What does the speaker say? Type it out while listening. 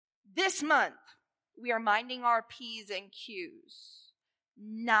This month, we are minding our P's and Q's,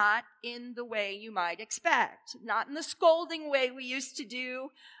 not in the way you might expect, not in the scolding way we used to do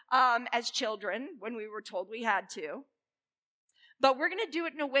as children when we were told we had to, but we're going to do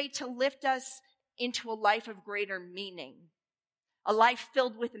it in a way to lift us into a life of greater meaning, a life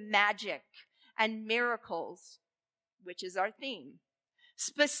filled with magic and miracles, which is our theme.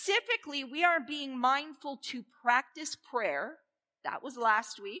 Specifically, we are being mindful to practice prayer. That was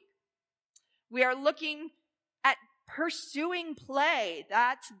last week. We are looking at pursuing play.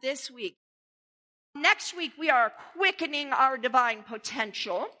 That's this week. Next week, we are quickening our divine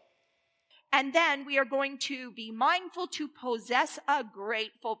potential. And then we are going to be mindful to possess a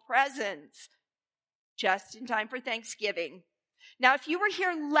grateful presence, just in time for Thanksgiving. Now, if you were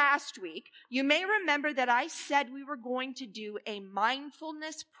here last week, you may remember that I said we were going to do a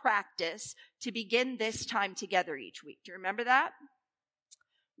mindfulness practice to begin this time together each week. Do you remember that?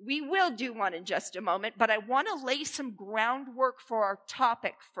 We will do one in just a moment, but I want to lay some groundwork for our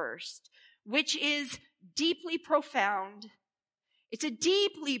topic first, which is deeply profound. It's a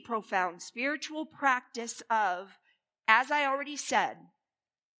deeply profound spiritual practice of, as I already said,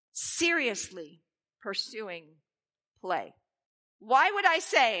 seriously pursuing play. Why would I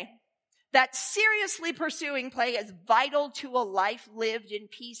say that seriously pursuing play is vital to a life lived in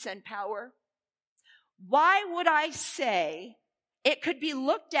peace and power? Why would I say it could be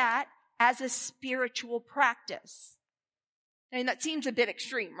looked at as a spiritual practice? I mean, that seems a bit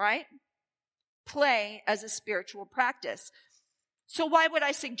extreme, right? Play as a spiritual practice. So why would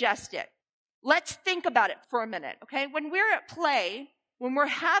I suggest it? Let's think about it for a minute, okay? When we're at play, when we're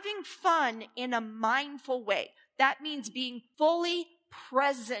having fun in a mindful way, that means being fully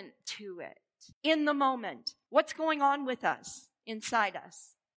present to it in the moment. What's going on with us, inside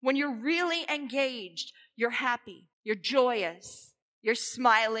us? When you're really engaged, you're happy, you're joyous, you're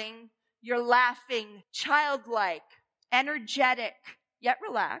smiling, you're laughing, childlike, energetic, yet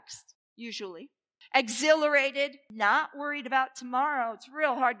relaxed, usually. Exhilarated, not worried about tomorrow. It's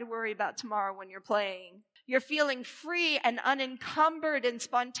real hard to worry about tomorrow when you're playing. You're feeling free and unencumbered and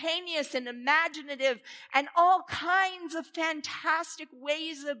spontaneous and imaginative, and all kinds of fantastic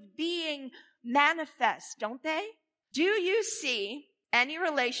ways of being manifest, don't they? Do you see any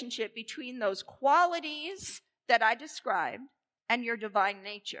relationship between those qualities that I described and your divine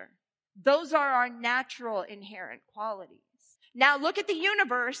nature? Those are our natural inherent qualities. Now look at the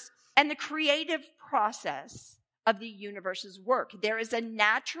universe and the creative process of the universe's work. There is a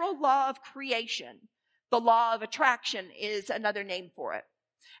natural law of creation. The law of attraction is another name for it.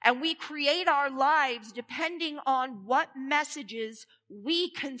 And we create our lives depending on what messages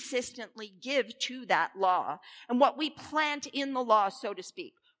we consistently give to that law and what we plant in the law, so to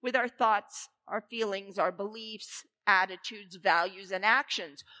speak, with our thoughts, our feelings, our beliefs, attitudes, values, and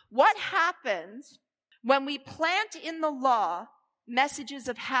actions. What happens when we plant in the law messages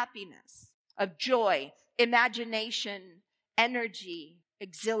of happiness, of joy, imagination, energy,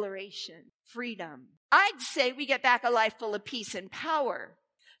 exhilaration, freedom? I'd say we get back a life full of peace and power.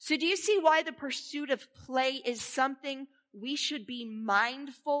 So do you see why the pursuit of play is something we should be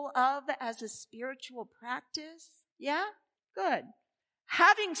mindful of as a spiritual practice? Yeah? Good.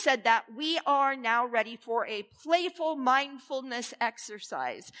 Having said that, we are now ready for a playful mindfulness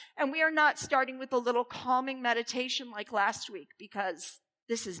exercise. And we are not starting with a little calming meditation like last week, because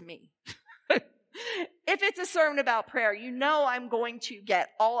this is me. If it's a sermon about prayer, you know I'm going to get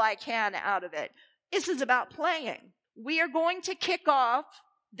all I can out of it. This is about playing. We are going to kick off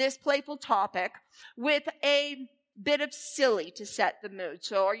this playful topic with a bit of silly to set the mood.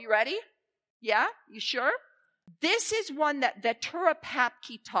 So are you ready? Yeah? You sure? This is one that Vetura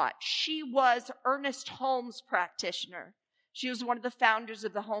Papke taught. She was Ernest Holmes' practitioner. She was one of the founders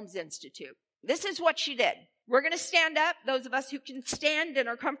of the Holmes Institute. This is what she did. We're going to stand up. Those of us who can stand and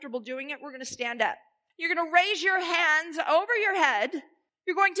are comfortable doing it, we're going to stand up. You're going to raise your hands over your head.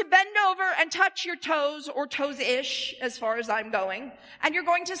 You're going to bend over and touch your toes, or toes-ish, as far as I'm going. And you're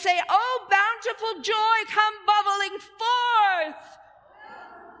going to say, "Oh, bountiful joy, come bubbling forth."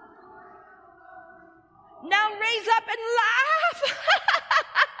 Now raise up and laugh.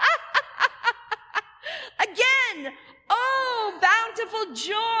 Again, "Oh, bountiful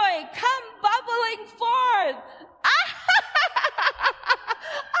joy, come bubbling forth."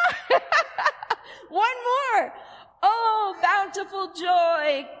 One more. "Oh, bountiful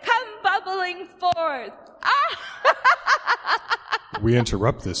joy, come bubbling forth." We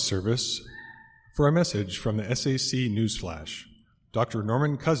interrupt this service for a message from the SAC Newsflash. Dr.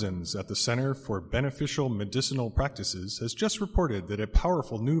 Norman Cousins at the Center for Beneficial Medicinal Practices has just reported that a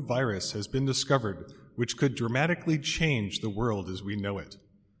powerful new virus has been discovered which could dramatically change the world as we know it.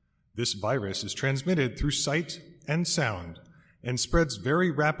 This virus is transmitted through sight and sound and spreads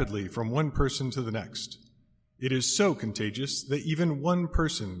very rapidly from one person to the next. It is so contagious that even one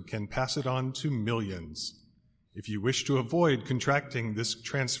person can pass it on to millions. If you wish to avoid contracting this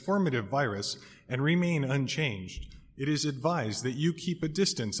transformative virus and remain unchanged, it is advised that you keep a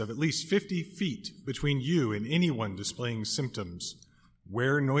distance of at least 50 feet between you and anyone displaying symptoms.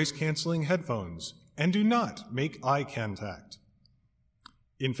 Wear noise-canceling headphones and do not make eye contact.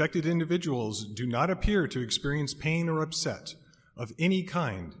 Infected individuals do not appear to experience pain or upset of any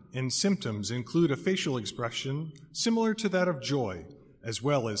kind, and symptoms include a facial expression similar to that of joy, as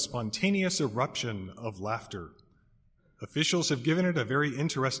well as spontaneous eruption of laughter. Officials have given it a very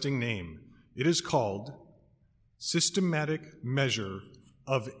interesting name. It is called Systematic Measure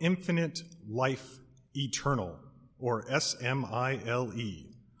of Infinite Life Eternal, or SMILE.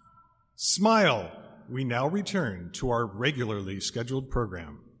 Smile! We now return to our regularly scheduled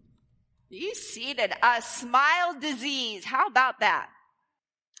program. You seated a smile disease. How about that?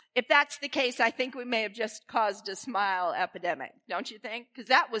 If that's the case, I think we may have just caused a smile epidemic, don't you think? Because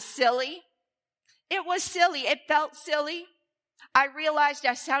that was silly. It was silly. It felt silly. I realized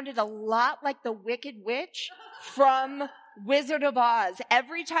I sounded a lot like the Wicked Witch from Wizard of Oz.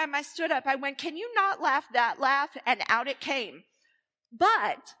 Every time I stood up, I went, "Can you not laugh that laugh?" And out it came.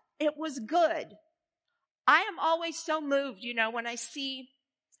 But it was good. I am always so moved, when I see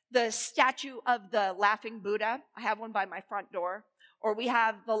the statue of the laughing Buddha. I have one by my front door. Or we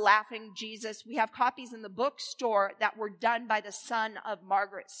have the laughing Jesus. We have copies in the bookstore that were done by the son of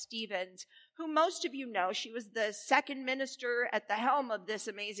Margaret Stevens, who most of you know. She was the second minister at the helm of this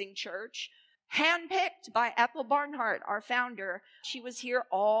amazing church, handpicked by Ethel Barnhart, our founder. She was here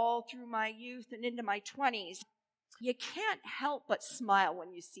all through my youth and into my 20s. You can't help but smile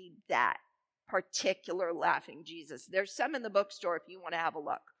when you see that particular laughing Jesus. There's some in the bookstore if you want to have a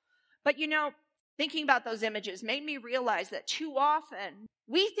look. But thinking about those images made me realize that too often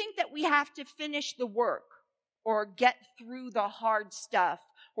we think that we have to finish the work or get through the hard stuff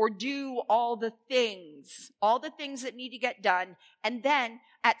or do all the things that need to get done. And then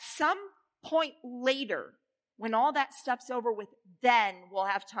at some point later, when all that stuff's over with, then we'll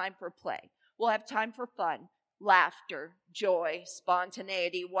have time for play. We'll have time for fun, laughter, joy,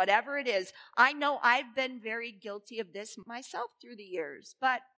 spontaneity, whatever it is. I know I've been very guilty of this myself through the years,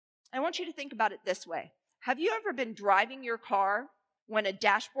 but I want you to think about it this way. Have you ever been driving your car when a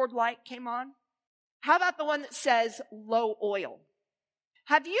dashboard light came on? How about the one that says low oil?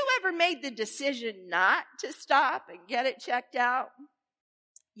 Have you ever made the decision not to stop and get it checked out?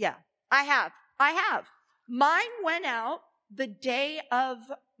 Yeah, I have. Mine went out the day of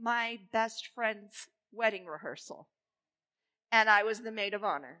my best friend's wedding rehearsal. And I was the maid of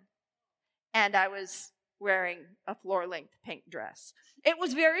honor. And I was wearing a floor-length pink dress. It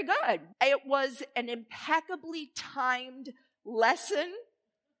was very good. It was an impeccably timed lesson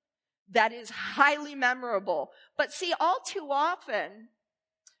that is highly memorable. But see, all too often,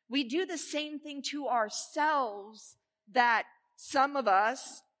 we do the same thing to ourselves that some of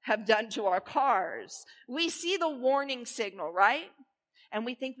us have done to our cars. We see the warning signal, right? And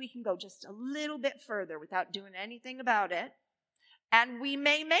we think we can go just a little bit further without doing anything about it. And we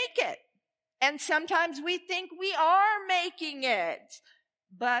may make it. And sometimes we think we are making it,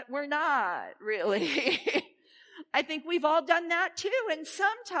 but we're not really. I think we've all done that too. And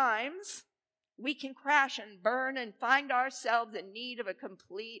sometimes we can crash and burn and find ourselves in need of a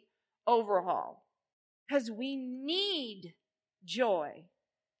complete overhaul because we need joy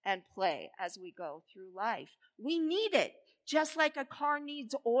and play as we go through life. We need it, just like a car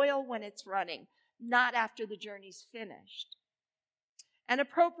needs oil when it's running, not after the journey's finished. An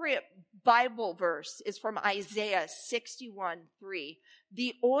appropriate Bible verse is from Isaiah 61:3.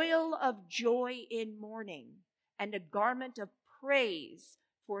 The oil of joy in mourning and a garment of praise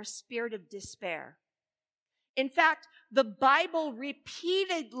for a spirit of despair. In fact, the Bible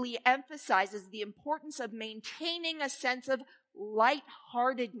repeatedly emphasizes the importance of maintaining a sense of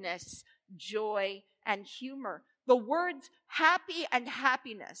lightheartedness, joy, and humor. The words happy and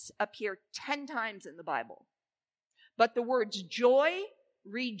happiness appear 10 times in the Bible. But the words joy,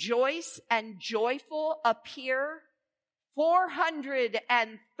 rejoice, and joyful appear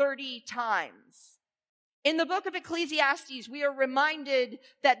 430 times. In the book of Ecclesiastes, we are reminded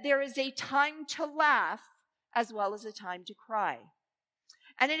that there is a time to laugh as well as a time to cry.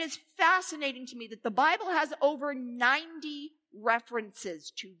 And it is fascinating to me that the Bible has over 90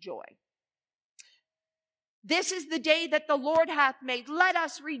 references to joy. This is the day that the Lord hath made. Let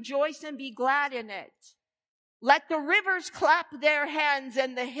us rejoice and be glad in it. Let the rivers clap their hands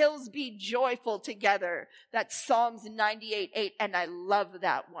and the hills be joyful together. That's Psalms 98:8, and I love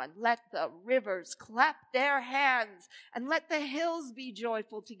that one. Let the rivers clap their hands and let the hills be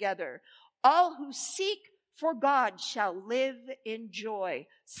joyful together. All who seek for God shall live in joy.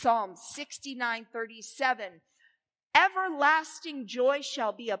 Psalm 69:37. Everlasting joy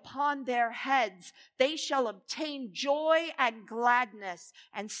shall be upon their heads. They shall obtain joy and gladness,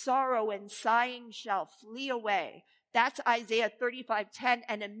 and sorrow and sighing shall flee away. That's Isaiah 35:10,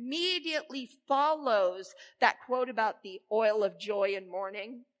 and immediately follows that quote about the oil of joy and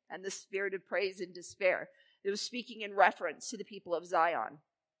mourning and the spirit of praise and despair. It was speaking in reference to the people of Zion.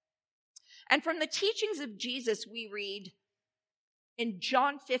 And from the teachings of Jesus, we read, in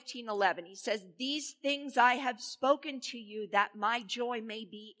John 15:11, he says, these things I have spoken to you that my joy may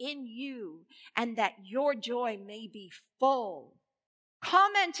be in you and that your joy may be full.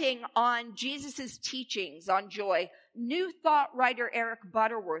 Commenting on Jesus' teachings on joy, New Thought writer Eric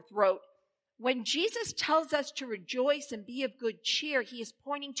Butterworth wrote, when Jesus tells us to rejoice and be of good cheer, he is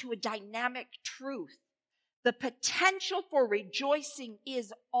pointing to a dynamic truth. The potential for rejoicing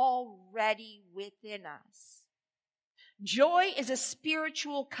is already within us. Joy is a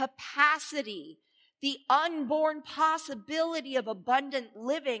spiritual capacity, the unborn possibility of abundant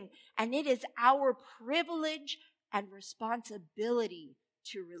living, and it is our privilege and responsibility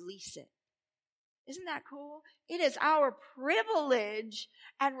to release it. Isn't that cool? It is our privilege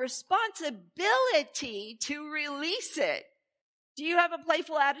and responsibility to release it. Do you have a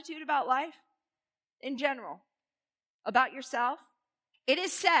playful attitude about life in general? About yourself? It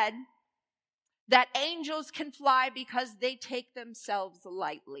is said that angels can fly because they take themselves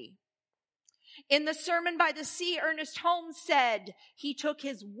lightly. In the Sermon by the Sea, Ernest Holmes said he took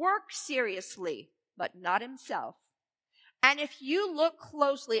his work seriously, but not himself. And if you look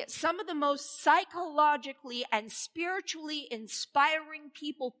closely at some of the most psychologically and spiritually inspiring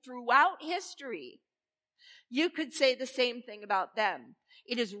people throughout history, you could say the same thing about them.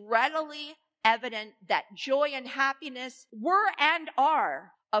 It is readily evident that joy and happiness were and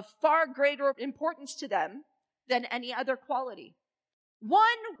are of far greater importance to them than any other quality. One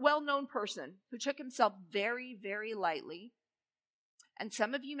well-known person who took himself very, very lightly, and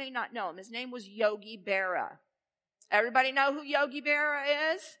some of you may not know him, his name was Yogi Berra. Everybody know who Yogi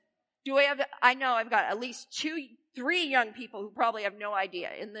Berra is? I know I've got at least 3 young people who probably have no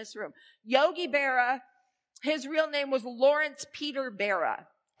idea in this room. Yogi Berra, his real name was Lawrence Peter Berra,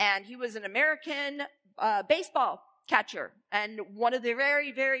 and he was an American baseball catcher and one of the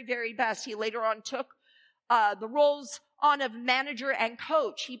very, very, very best. He later on took the roles on of manager and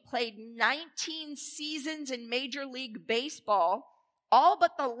coach. He played 19 seasons in Major League Baseball. All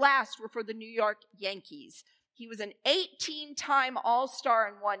but the last were for the New York Yankees. He was an 18-time All-Star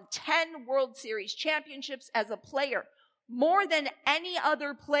and won 10 World Series championships as a player, more than any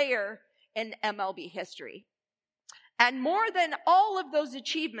other player in MLB history. And more than all of those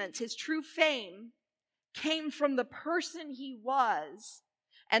achievements, his true fame came from the person he was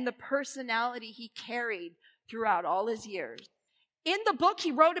and the personality he carried throughout all his years. In the book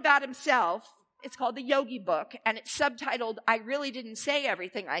he wrote about himself, it's called The Yogi Book, and it's subtitled, I Really Didn't Say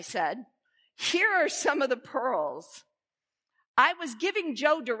Everything I Said. Here are some of the pearls. I was giving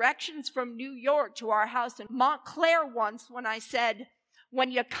Joe directions from New York to our house in Montclair once when I said,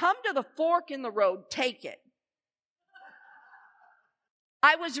 when you come to the fork in the road, take it.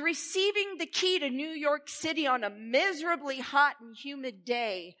 I was receiving the key to New York City on a miserably hot and humid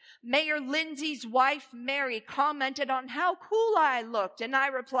day. Mayor Lindsay's wife, Mary, commented on how cool I looked, and I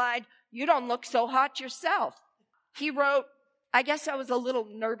replied, you don't look so hot yourself. He wrote, I guess I was a little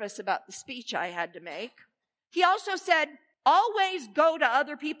nervous about the speech I had to make. He also said, always go to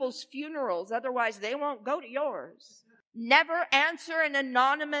other people's funerals, otherwise they won't go to yours. Never answer an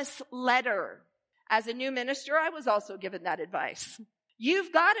anonymous letter. As a new minister, I was also given that advice.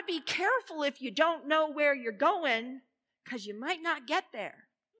 You've got to be careful if you don't know where you're going, because you might not get there.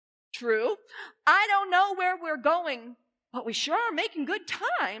 True. I don't know where we're going, but we sure are making good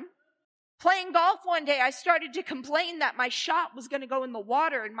time. Playing golf one day, I started to complain that my shot was going to go in the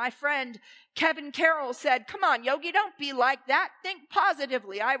water, and my friend Kevin Carroll said, come on, Yogi, don't be like that. Think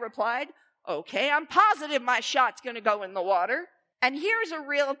positively. I replied, okay, I'm positive my shot's going to go in the water. And here's a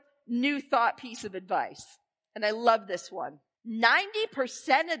real New Thought piece of advice, and I love this one.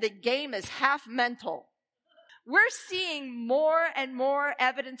 90% of the game is half mental. We're seeing more and more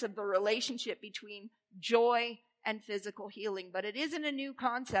evidence of the relationship between joy and physical healing, but it isn't a new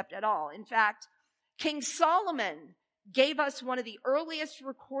concept at all. In fact, King Solomon gave us one of the earliest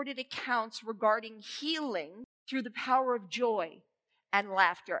recorded accounts regarding healing through the power of joy. and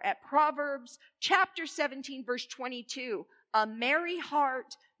laughter. At Proverbs chapter 17, verse 22, a merry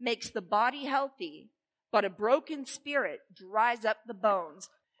heart makes the body healthy, but a broken spirit dries up the bones.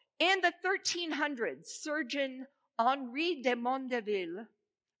 In the 1300s, Surgeon Henri de Mondeville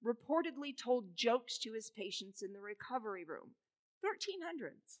reportedly told jokes to his patients in the recovery room.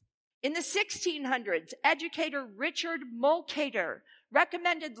 1300s. In the 1600s, educator Richard Mulcater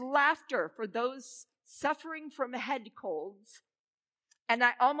recommended laughter for those suffering from head colds. And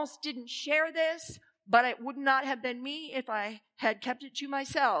I almost didn't share this, but it would not have been me if I had kept it to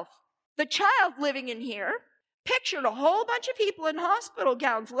myself. The child living in here pictured a whole bunch of people in hospital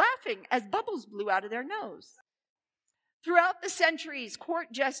gowns laughing as bubbles blew out of their nose. Throughout the centuries, court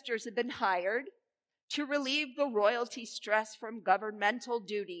jesters have been hired to relieve the royalty stress from governmental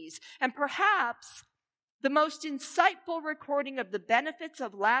duties. And perhaps the most insightful recording of the benefits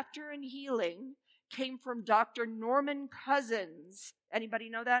of laughter and healing came from Dr. Norman Cousins. Anybody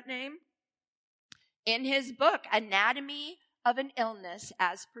know that name? In his book, Anatomy of an Illness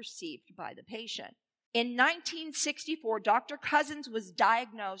as Perceived by the Patient. In 1964, Dr. Cousins was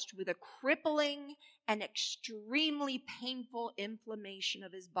diagnosed with a crippling and extremely painful inflammation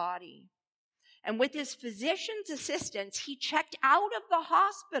of his body. And with his physician's assistance, he checked out of the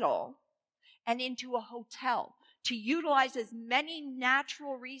hospital and into a hotel to utilize as many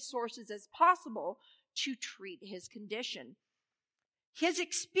natural resources as possible to treat his condition. His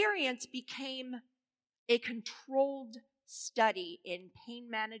experience became a controlled study in pain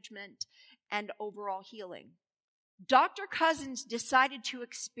management and overall healing. Dr. Cousins decided to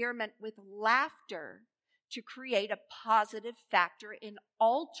experiment with laughter to create a positive factor in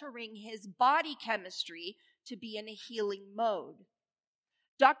altering his body chemistry to be in a healing mode.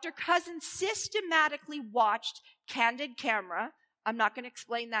 Dr. Cousins systematically watched Candid Camera. I'm not going to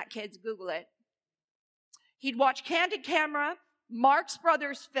explain that, kids. Google it. He'd watch Candid Camera, Marx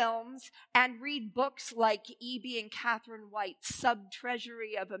Brothers films, and read books like E.B. and Catherine White's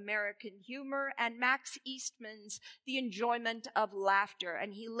Subtreasury of American Humor and Max Eastman's The Enjoyment of Laughter.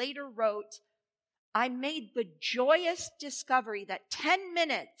 And he later wrote, I made the joyous discovery that 10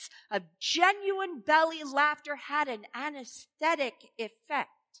 minutes of genuine belly laughter had an anesthetic effect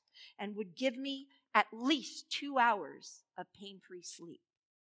and would give me at least 2 hours of pain-free sleep.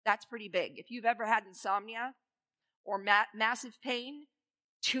 That's pretty big. If you've ever had insomnia or massive pain,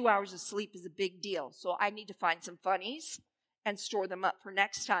 2 hours of sleep is a big deal. So I need to find some funnies and store them up for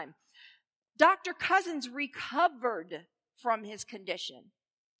next time. Dr. Cousins recovered from his condition.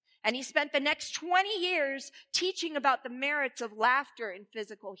 And he spent the next 20 years teaching about the merits of laughter in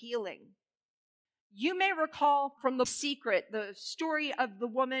physical healing. You may recall from The Secret, the story of the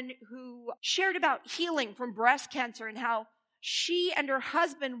woman who shared about healing from breast cancer and how she and her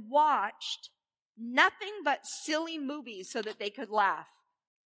husband watched nothing but silly movies so that they could laugh.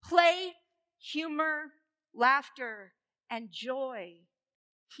 Play, humor, laughter, and joy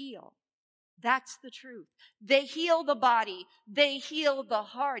heal. That's the truth. They heal the body. They heal the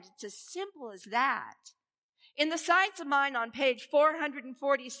heart. It's as simple as that. In The Science of Mind on page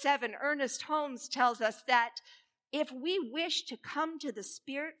 447, Ernest Holmes tells us that if we wish to come to the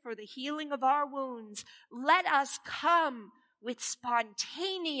Spirit for the healing of our wounds, let us come with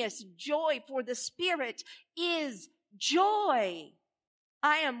spontaneous joy, for the Spirit is joy.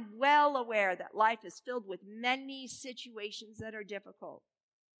 I am well aware that life is filled with many situations that are difficult.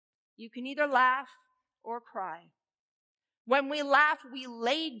 You can either laugh or cry. When we laugh, we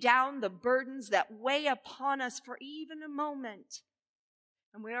lay down the burdens that weigh upon us for even a moment.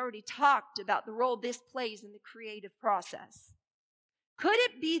 And we already talked about the role this plays in the creative process. Could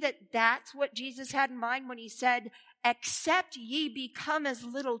it be that that's what Jesus had in mind when he said, except ye become as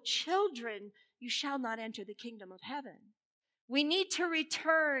little children, you shall not enter the kingdom of heaven? We need to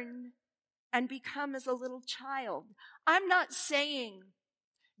return and become as a little child. I'm not saying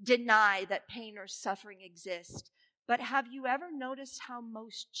deny that pain or suffering exist. But have you ever noticed how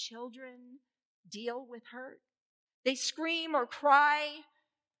most children deal with hurt? They scream or cry,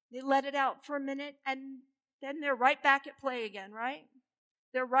 they let it out for a minute, and then they're right back at play again, right?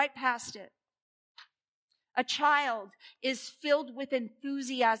 They're right past it. A child is filled with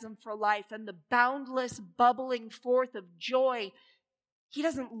enthusiasm for life and the boundless bubbling forth of joy. He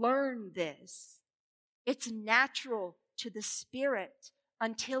doesn't learn this. It's natural to the Spirit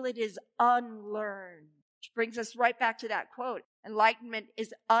until it is unlearned. Which brings us right back to that quote. Enlightenment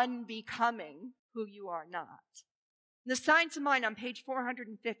is unbecoming who you are not. The Science of Mind on page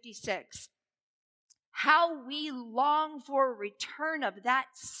 456. How we long for a return of that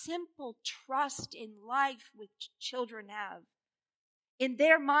simple trust in life which children have. In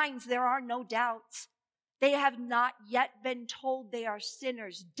their minds, there are no doubts. They have not yet been told they are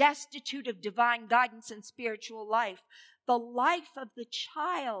sinners, destitute of divine guidance and spiritual life. The life of the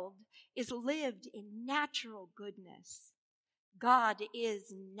child is lived in natural goodness. God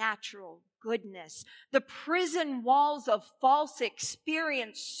is natural goodness. The prison walls of false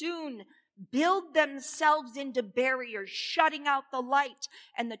experience soon build themselves into barriers, shutting out the light,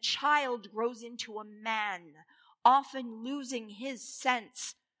 and the child grows into a man, often losing his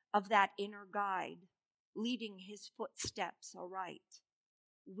sense of that inner guide, leading his footsteps aright.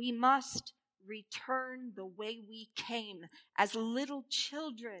 We must return the way we came as little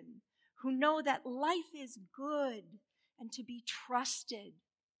children who know that life is good and to be trusted.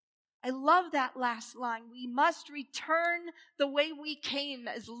 I love that last line. We must return the way we came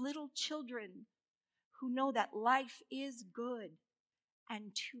as little children who know that life is good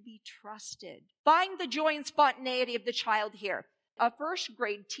and to be trusted. Find the joy and spontaneity of the child here. A first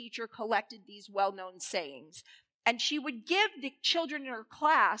grade teacher collected these well-known sayings, and she would give the children in her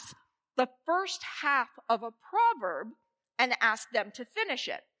class the first half of a proverb and ask them to finish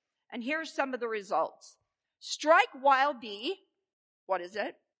it. And here's some of the results. Strike while the, what is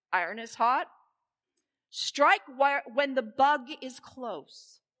it? Iron is hot. Strike when the bug is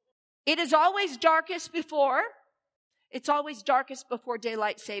close. It is always darkest before. It's always darkest before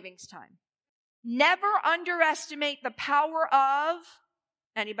daylight savings time. Never underestimate the power of,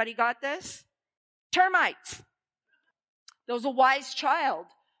 anybody got this? Termites. Those a wise child.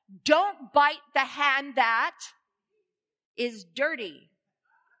 Don't bite the hand that is dirty.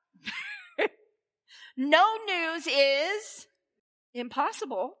 No news is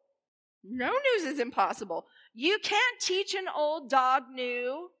impossible. No news is impossible. You can't teach an old dog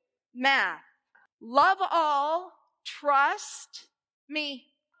new math. Love all, trust me.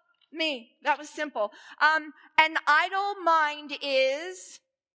 That was simple. An idle mind is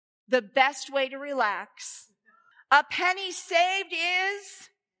the best way to relax. A penny saved is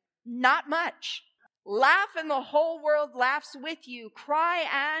not much. Laugh and the whole world laughs with you. Cry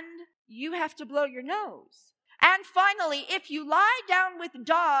and you have to blow your nose. And finally, if you lie down with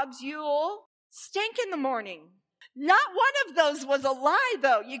dogs, you'll stink in the morning. Not one of those was a lie,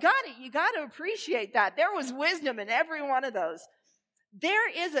 though. You got to appreciate that. There was wisdom in every one of those. There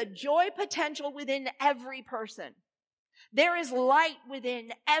is a joy potential within every person. There is light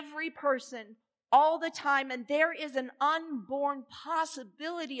within every person all the time, and there is an unborn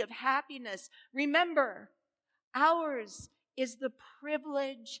possibility of happiness. Remember, ours is the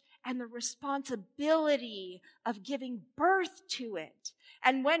privilege and the responsibility of giving birth to it.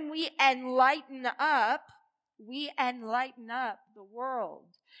 And when we enlighten up the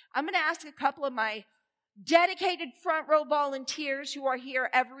world. I'm going to ask a couple of my dedicated front row volunteers who are here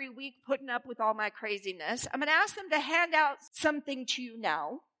every week putting up with all my craziness. I'm going to ask them to hand out something to you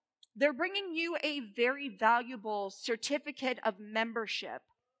now. They're bringing you a very valuable certificate of membership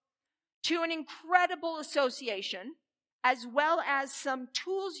to an incredible association, as well as some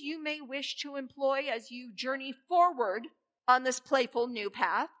tools you may wish to employ as you journey forward on this playful new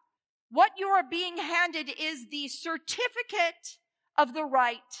path. What you are being handed is the certificate of the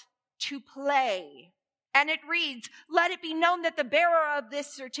right to play. And it reads, "Let it be known that the bearer of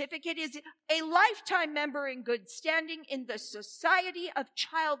this certificate is a lifetime member in good standing in the Society of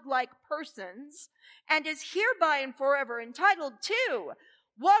Childlike Persons and is hereby and forever entitled to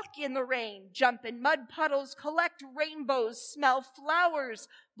walk in the rain, jump in mud puddles, collect rainbows, smell flowers,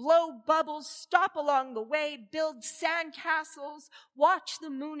 blow bubbles, stop along the way, build sand castles, watch the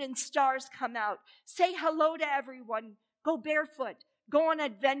moon and stars come out, say hello to everyone, go barefoot, go on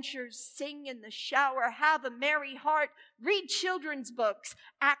adventures, sing in the shower, have a merry heart, read children's books,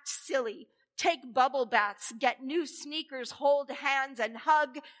 act silly, take bubble baths, get new sneakers, hold hands and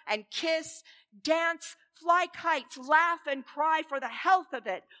hug and kiss, dance, fly kites, laugh and cry for the health of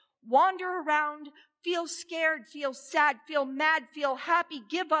it, wander around, feel scared, feel sad, feel mad, feel happy,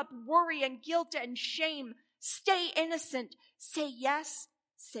 give up worry and guilt and shame, stay innocent, say yes,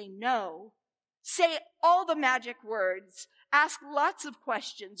 say no, say all the magic words, ask lots of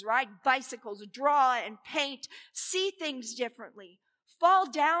questions, ride bicycles, draw and paint, see things differently, fall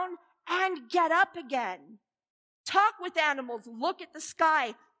down and get up again, talk with animals, look at the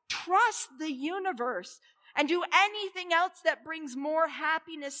sky, trust the universe, and do anything else that brings more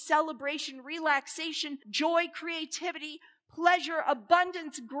happiness, celebration, relaxation, joy, creativity, pleasure,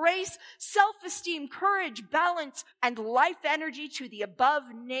 abundance, grace, self-esteem, courage, balance, and life energy to the above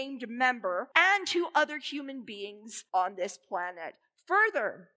named member and to other human beings on this planet.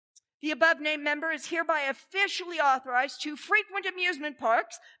 Further, The above-named member is hereby officially authorized to frequent amusement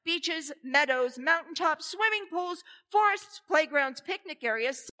parks, beaches, meadows, mountaintops, swimming pools, forests, playgrounds, picnic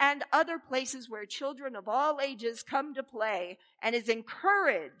areas, and other places where children of all ages come to play, and is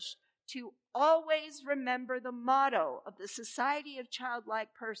encouraged to always remember the motto of the Society of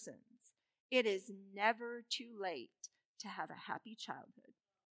Childlike Persons. It is never too late to have a happy childhood.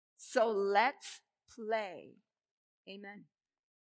 So let's play. Amen.